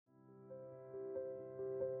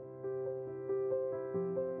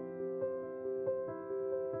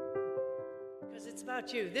It's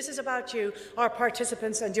about you. This is about you, our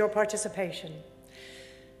participants, and your participation.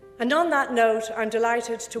 And on that note, I'm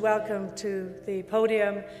delighted to welcome to the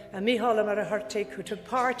podium Mícheál Ó Muircheartaigh, who took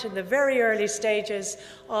part in the very early stages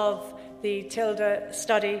of the TILDA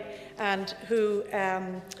study and who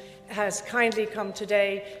has kindly come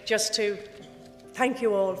today just to thank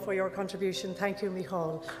you all for your contribution. Thank you,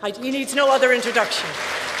 Mícheál. He needs no other introduction.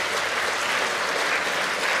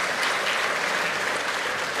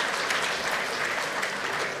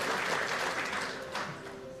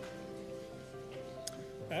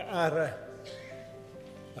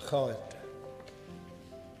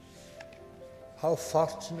 How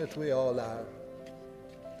fortunate we all are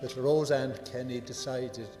that Roseanne Kenny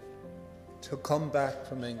decided to come back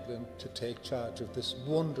from England to take charge of this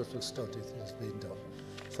wonderful study that has been done.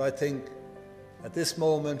 So I think at this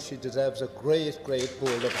moment she deserves a great, great bowl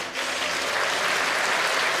of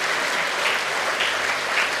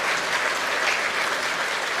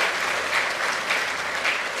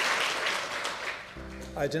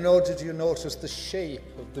I don't know, did you notice the shape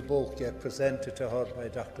of the bouquet presented to her by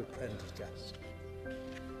Dr. Prendergast?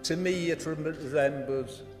 To me, it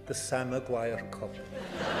resembles the Sam Maguire Cup.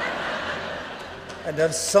 And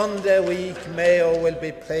on Sunday week, Mayo will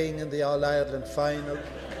be playing in the All-Ireland final.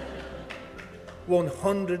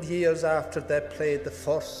 100 years after they played the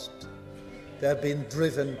first, they've been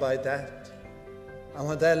driven by that. And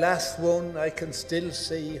when they last won, I can still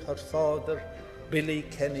see her father, Billy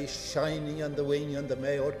Kenny, shining on the wing on the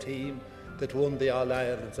Mayo team that won the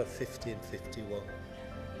All-Irelands of 50 and 51.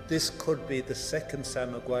 This could be the second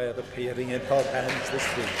Sam Maguire appearing in her hands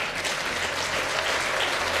this week.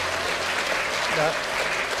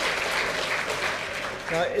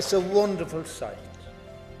 Now, it's a wonderful sight.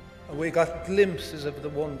 And we got glimpses of the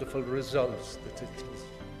wonderful results that it has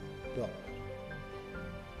done.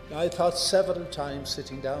 Now, I thought several times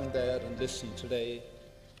sitting down there and listening today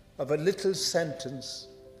of a little sentence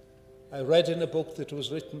I read in a book that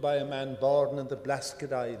was written by a man born in the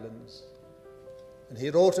Blasket Islands. And he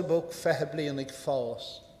wrote a book, Feheblianig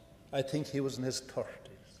Fós. I think he was in his 30s.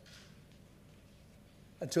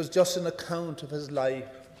 And it was just an account of his life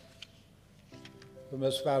from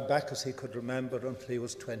as far back as he could remember until he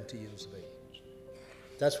was 20 years of age.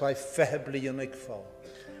 That's why Feheblianig Fós.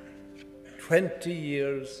 20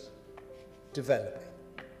 years developing,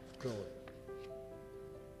 growing.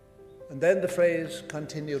 And then the phrase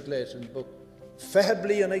continued later in the book,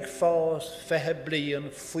 Feheblianig Fós, Feheblian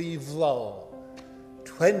Fui Vlá.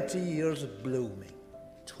 20 years of blooming,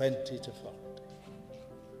 20 to 40.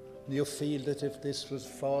 And you feel that if this was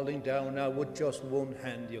falling down now with just one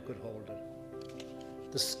hand you could hold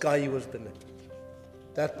it. The sky was the limit.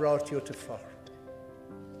 That brought you to 40.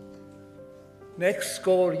 Next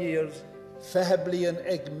score years, Feheblian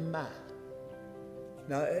Egma.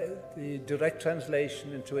 Now, the direct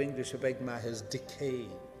translation into English of Egma is decay.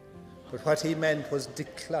 But what he meant was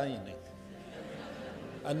declining.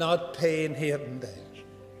 And not pain here and there.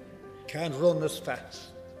 Can't run as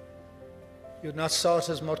fast. You've not sought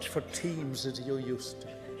as much for teams as you used to.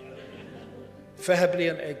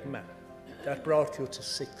 Feheblian Egma, that brought you to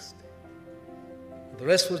 60. The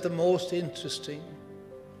rest was the most interesting.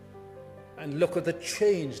 And look at the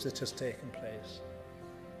change that has taken place.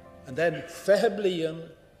 And then Feheblian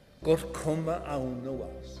got Cuma Auna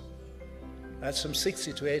was. That's from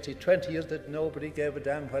 60 to 80, 20 years that nobody gave a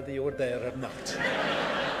damn whether you were there or not.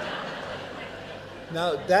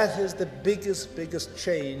 Now, that is the biggest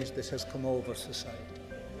change that has come over society,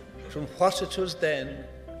 from what it was then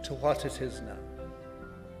to what it is now.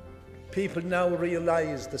 People now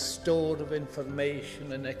realize the store of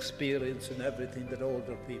information and experience and everything that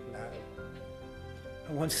older people have.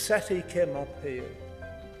 And when Sati came up here,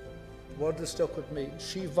 the word that stuck with me,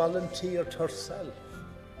 she volunteered herself.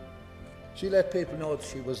 She let people know that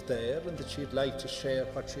she was there and that she'd like to share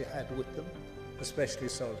what she had with them, especially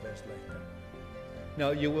surveys like that.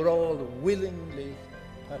 Now, you were all willingly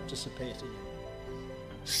participating.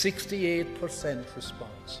 68%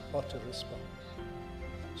 response. What a response.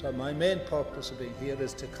 So my main purpose of being here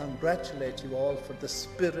is to congratulate you all for the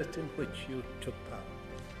spirit in which you took part.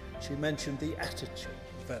 She mentioned the attitude,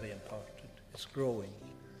 very important. It's growing.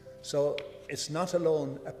 So it's not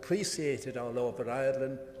alone appreciated all over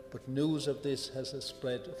Ireland, but news of this has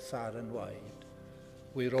spread far and wide.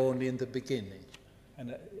 We're only in the beginning.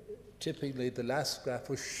 And typically the last graph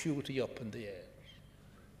was shooting up in the air.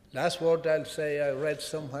 Last word I'll say, I read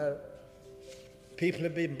somewhere, people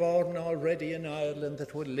have been born already in Ireland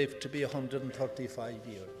that will live to be 135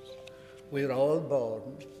 years. We're all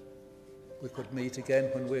born. We could meet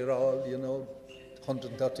again when we're all,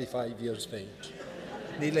 135 years of age.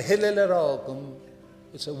 Níl hillile rágum,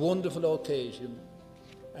 It's a wonderful occasion,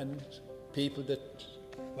 and people that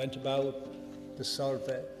went about the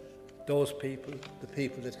survey, those people, the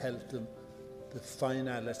people that helped them, the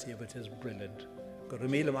finality of it is brilliant. Go ra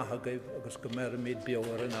míle maith agaibh agus go mbeir míad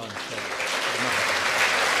beabhar an anseo.